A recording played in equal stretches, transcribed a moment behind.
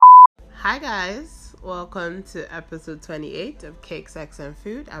Hi guys, welcome to episode 28 of Cake, Sex and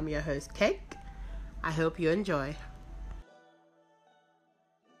Food. I'm your host Cake. I hope you enjoy.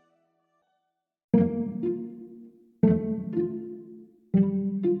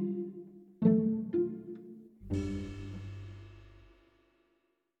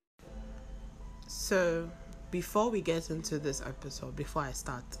 So, before we get into this episode, before I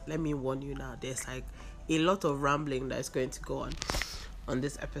start, let me warn you now, there's like a lot of rambling that's going to go on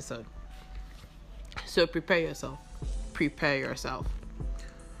this episode. So prepare yourself.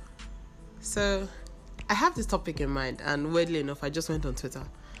 So I have this topic in mind, and weirdly enough, I just went on Twitter.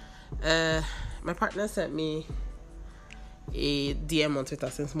 My partner sent me a DM on Twitter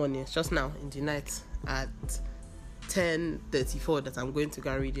since morning. It's just now in the night at 10:34 that I'm going to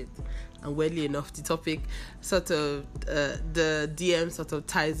go and read it. And weirdly enough, the topic the DM sort of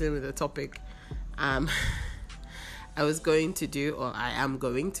ties in with the topic I am going to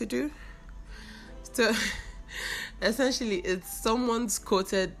do. So essentially, it's someone's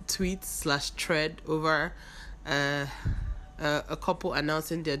quoted tweet / thread over a couple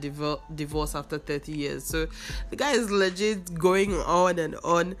announcing their divorce after 30 years. So the guy is legit going on and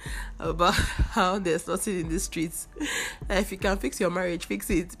on about how there's nothing in the streets. And if you can fix your marriage, fix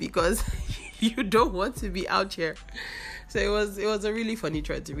it, because you don't want to be out here. So it was a really funny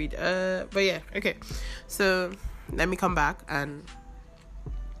thread to read. But yeah, okay. So let me come back and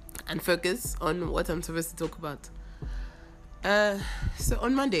focus on what I'm supposed to talk about. So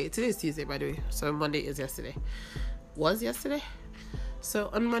on Monday, today is Tuesday, by the way. So Monday is yesterday. Was yesterday? So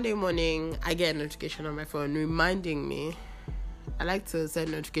on Monday morning, I get a notification on my phone reminding me. I like to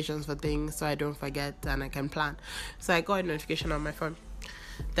send notifications for things so I don't forget and I can plan. So I got a notification on my phone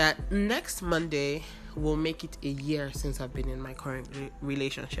that next Monday will make it a year since I've been in my current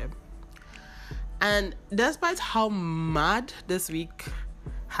relationship. And despite how mad this week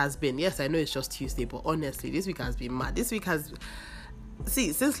has been, yes, I know it's just Tuesday, but honestly, this week has been mad.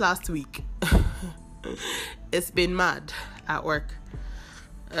 Since last week, it's been mad at work.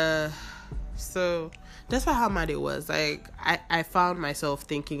 So despite how mad it was, like I found myself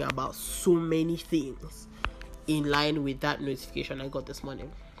thinking about so many things in line with that notification I got this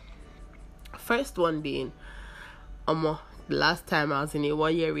morning. First one being, last time I was in a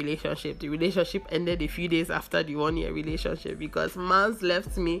 1-year relationship, the relationship ended a few days after the 1-year relationship because Mans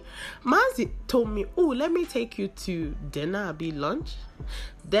left me. Mans told me, oh, let me take you to dinner, be lunch.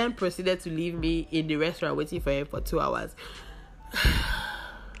 Then proceeded to leave me in the restaurant waiting for him for 2 hours.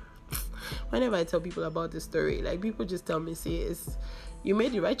 Whenever I tell people about this story, like, people just tell me, see, you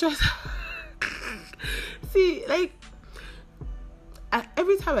made the right choice. See, like,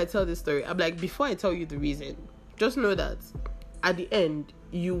 every time I tell this story, I'm like, before I tell you the reason, just know that at the end,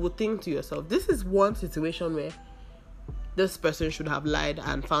 you will think to yourself, this is one situation where this person should have lied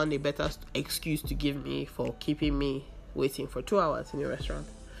and found a better excuse to give me for keeping me waiting for 2 hours in a restaurant.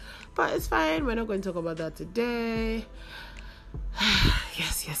 But it's fine. We're not going to talk about that today.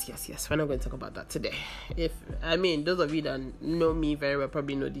 Yes. We're not going to talk about that today. Those of you that know me very well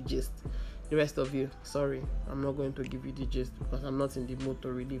probably know the gist. The rest of you, sorry, I'm not going to give you the gist because I'm not in the mood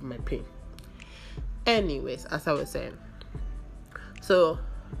to relieve my pain. Anyways, as I was saying, so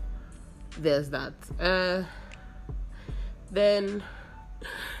there's that. Then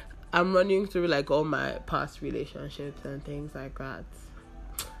I'm running through like all my past relationships and things like that,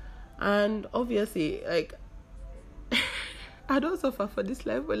 and obviously, like, I don't suffer for this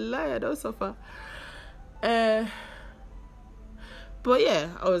life. Wallahi, I don't suffer. But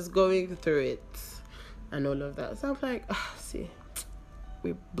yeah, I was going through it and all of that. So I'm like, see,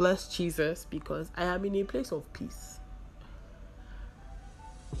 we bless Jesus because I am in a place of peace.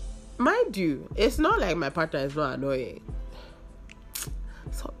 Mind you, it's not like my partner is not annoying.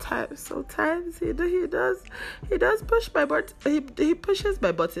 Sometimes he does push my butt. He pushes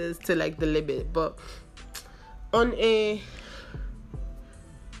my buttons to like the limit. But on a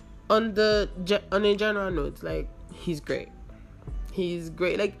general note, like, he's great.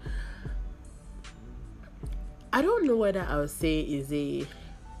 Like, I don't know whether I would say it's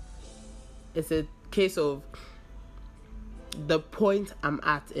a case of the point I'm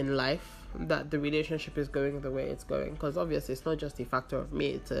at in life that the relationship is going the way it's going, because obviously it's not just a factor of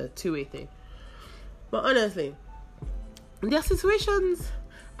me, it's a two-way thing. But honestly, there are situations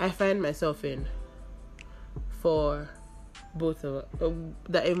I find myself in for both of us,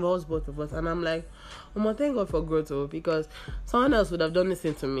 that involves both of us, and I'm like, thank God for growth, because someone else would have done this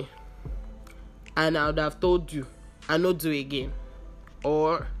thing to me and I would have told you, I not do it again,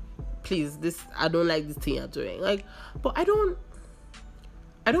 or please, I don't like this thing you're doing. Like, but I don't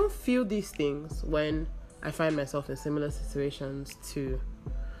feel these things when I find myself in similar situations to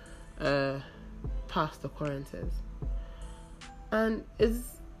past occurrences. And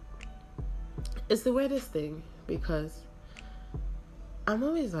it's the weirdest thing, because I'm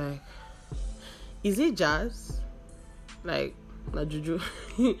always like, is it jazz? Like, not juju?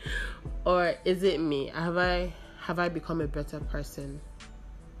 Or is it me? Have I become a better person?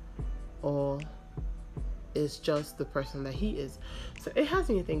 Or it's just the person that he is? So it has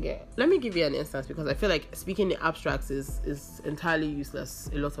me thinking. Let me give you an instance, because I feel like speaking in abstracts is entirely useless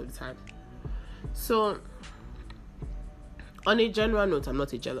a lot of the time. So on a general note, I'm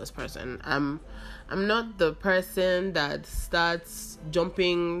not a jealous person. I'm not the person that starts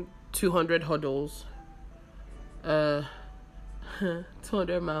jumping 200 hurdles, 200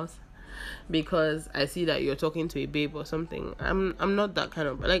 miles, because I see that you're talking to a babe or something. I'm not that kind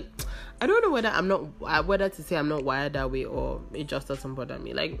of, like, I don't know whether to say I'm not wired that way, or it just doesn't bother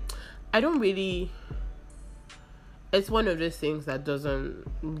me. Like, I don't really, it's one of those things that doesn't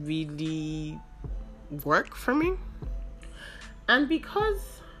really work for me. And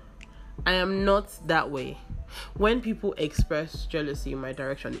because I am not that way, when people express jealousy in my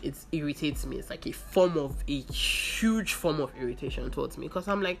direction, it irritates me. It's like a huge form of irritation towards me, because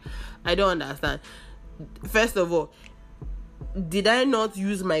I'm like, I don't understand. First of all, did I not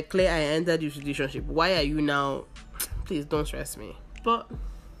use my clear I entered this relationship? Why are you now? Please don't stress me. But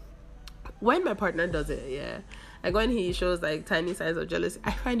when my partner does it, like when he shows like tiny signs of jealousy,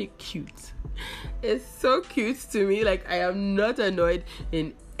 I find it cute. It's so cute to me. Like, I am not annoyed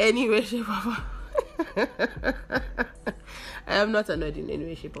in any way, shape, or form. I am not annoyed in any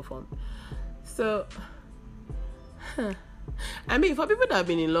way, shape, or form. So, I mean, for people that have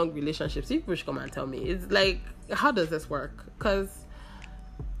been in long relationships, people should come and tell me. It's like, how does this work? Because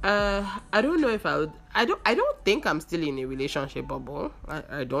I don't know if I would. I don't think I'm still in a relationship bubble.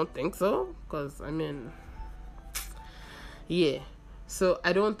 I don't think so. Because, I mean, yeah. So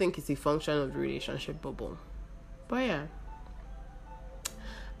I don't think it's a function of the relationship bubble. But yeah.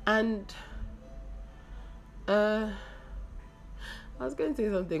 And I was going to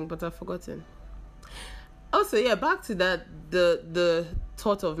say something, but I've forgotten. Also, yeah, back to that, the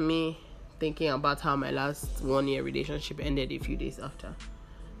thought of me thinking about how my last 1 year relationship ended a few days after.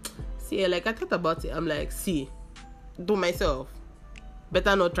 See, like, I thought about it. I'm like, see, do myself.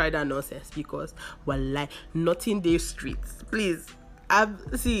 Better not try that nonsense, because, well, like, nothing day streets. Please. I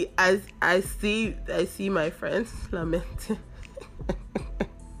see my friends lamenting.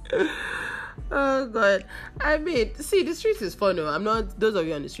 Oh God. I mean, see, the streets is fun. I'm not, those of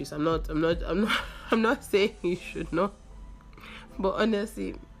you on the streets, I'm not saying you should know. But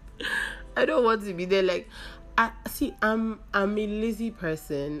honestly, I don't want to be there. Like, I'm a lazy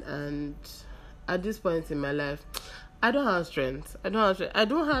person, and at this point in my life, I don't have strength. I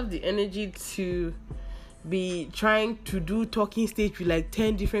don't have the energy to be trying to do talking stage with like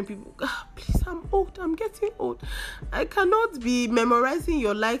 10 different people. Please, I'm old. I'm getting old. I cannot be memorizing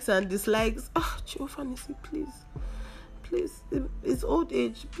your likes and dislikes. Jehovah, please, it's old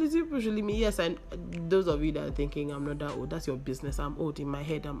age. Please, you push me. Yes, and those of you that are thinking I'm not that old, that's your business. I'm old. In my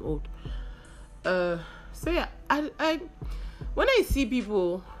head, I'm old. So yeah, I when I see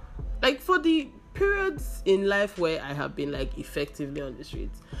people, like, for the periods in life where I have been like effectively on the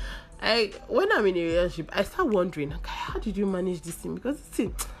streets, when I'm in a relationship, I start wondering, okay, how did you manage this thing? Because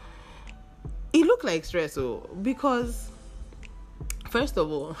it looked like stress. Because first of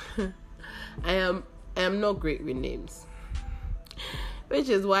all, I am not great with names, which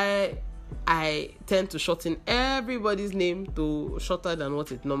is why I tend to shorten everybody's name to shorter than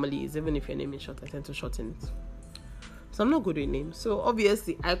what it normally is. Even if your name is short, I tend to shorten it. So I'm not good with names. So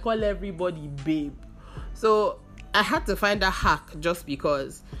obviously, I call everybody babe. So I had to find a hack, just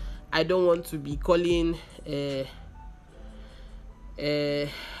because I don't want to be calling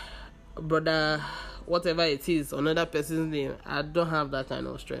brother, whatever it is, another person's name. I don't have that kind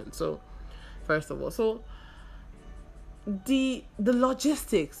of strength. So first of all, so the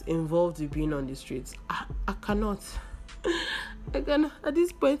logistics involved with being on the streets, I cannot at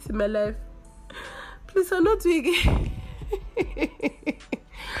this point in my life. Please, I'm not doing it.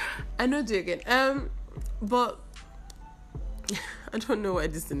 I know do again. But I don't know why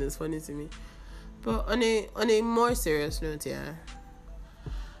this thing is funny to me. But on a more serious note, yeah.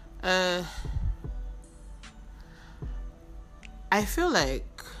 I feel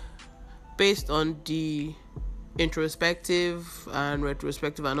like, based on the introspective and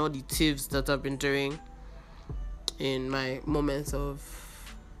retrospective and all the tips that I've been doing in my moments of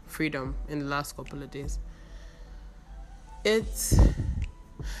freedom in the last couple of days,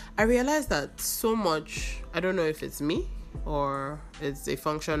 I realized that so much, I don't know if it's me or it's a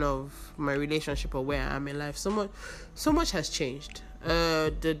function of my relationship or where I am in life, so much has changed.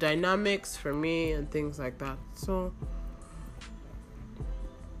 the dynamics for me and things like that. So,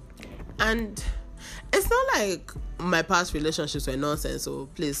 and it's not like my past relationships were nonsense. So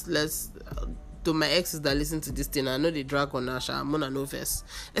please, let's to my exes that listen to this thing, I know they drag on Asha, I'm gonna know first.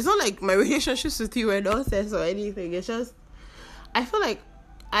 It's not like my relationships with you were nonsense or anything. It's just, I feel like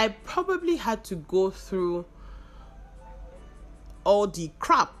I probably had to go through all the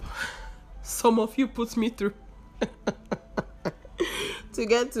crap some of you put me through to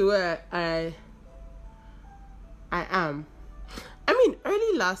get to where I am. I mean,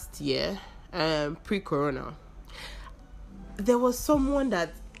 early last year, pre-corona, there was someone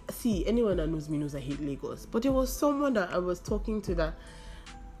that, see, anyone that knows me knows I hate Lagos, but there was someone that I was talking to that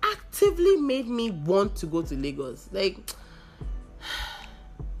actively made me want to go to Lagos. Like,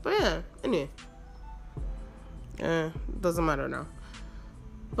 but yeah, anyway, doesn't matter now.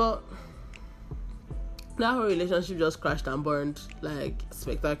 But that whole relationship just crashed and burned, like,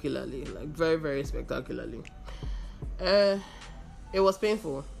 spectacularly, like very, very spectacularly. It was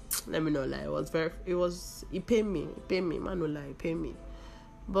painful. Let me not lie. It pained me, man, no lie, it pained me.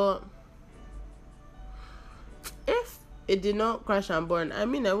 But if it did not crash and burn, I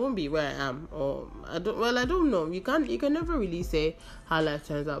mean, I won't be where I am, or I don't know. You can never really say how life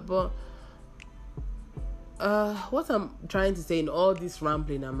turns out. But what I'm trying to say in all this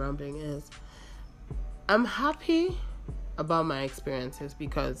rambling is, I'm happy about my experiences,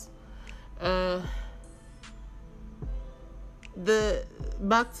 because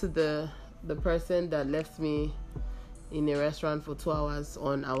back to the person that left me in a restaurant for 2 hours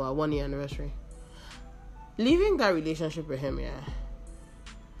on our 1 year anniversary. Leaving that relationship with him, yeah,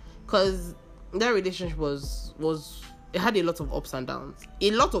 because that relationship was it had a lot of ups and downs,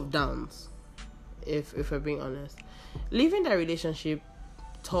 a lot of downs, if we're being honest. Leaving that relationship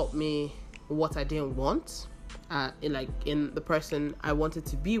taught me what I didn't want, in the person I wanted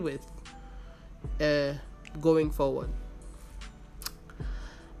to be with, going forward.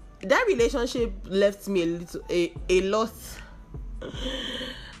 That relationship left me a lot.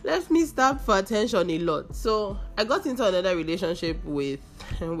 Left me starved for attention a lot. So I got into another relationship with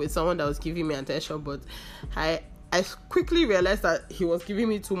someone that was giving me attention, but I quickly realized that he was giving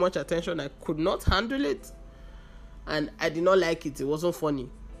me too much attention. I could not handle it, and I did not like it. It wasn't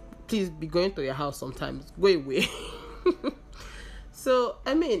funny. Please be going to your house sometimes. Go away. So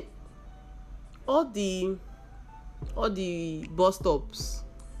I mean, all the bus stops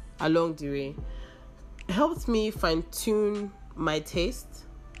along the way helped me fine-tune my taste.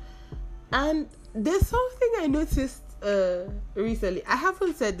 And there's something I noticed recently. I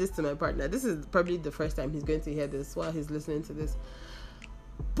haven't said this to my partner. This is probably the first time he's going to hear this while he's listening to this.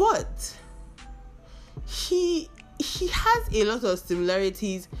 But he has a lot of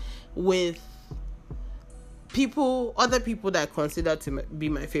similarities with other people that I consider to be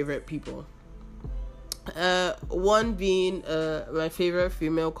my favorite people. One being my favorite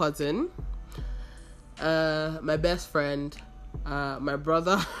female cousin, my best friend, my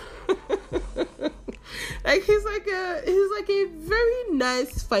brother. Like he's like a very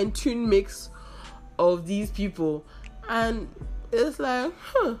nice fine-tuned mix of these people, and it's like,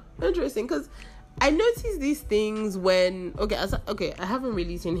 interesting, because I notice these things when I haven't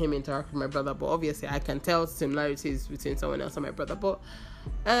really seen him interact with my brother, but obviously I can tell similarities between someone else and my brother. But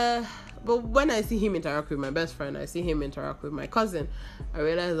when I see him interact with my best friend, I see him interact with my cousin, I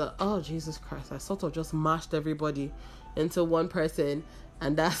realize that, oh Jesus Christ, I sort of just mashed everybody into one person,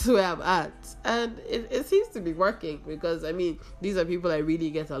 and that's where I'm at. And it seems to be working, because I mean, these are people I really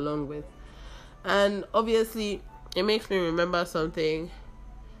get along with. And obviously it makes me remember something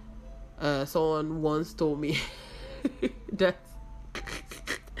someone once told me that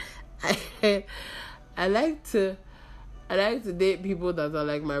I like to date people that are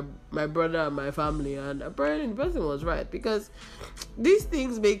like my brother and my family, and apparently the person was right, because these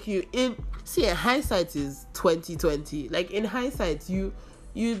things make you in hindsight is 2020. Like in hindsight, you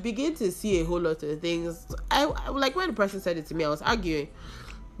begin to see a whole lot of things. I like when the person said it to me, I was arguing,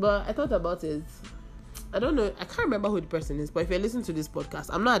 but I thought about it. I don't know, I can't remember who the person is, but if you're listening to this podcast,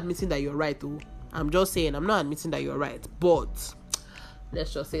 I'm not admitting that you're right, though. I'm just saying I'm not admitting that you're right, but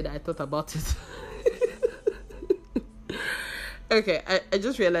let's just say that I thought about it. Okay, I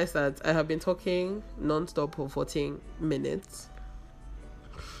just realized that I have been talking non-stop for 14 minutes,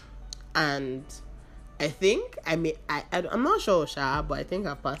 and I think I'm not sure, Sha, but I think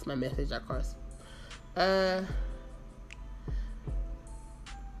I've passed my message across.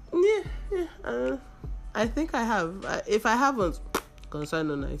 I think I have. If I haven't,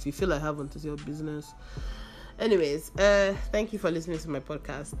 concern on. If you feel I haven't, it's your business. Anyways, thank you for listening to my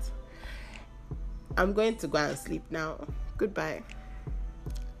podcast. I'm going to go and sleep now. Goodbye.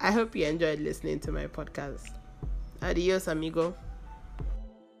 I hope you enjoyed listening to my podcast. Adios, amigo.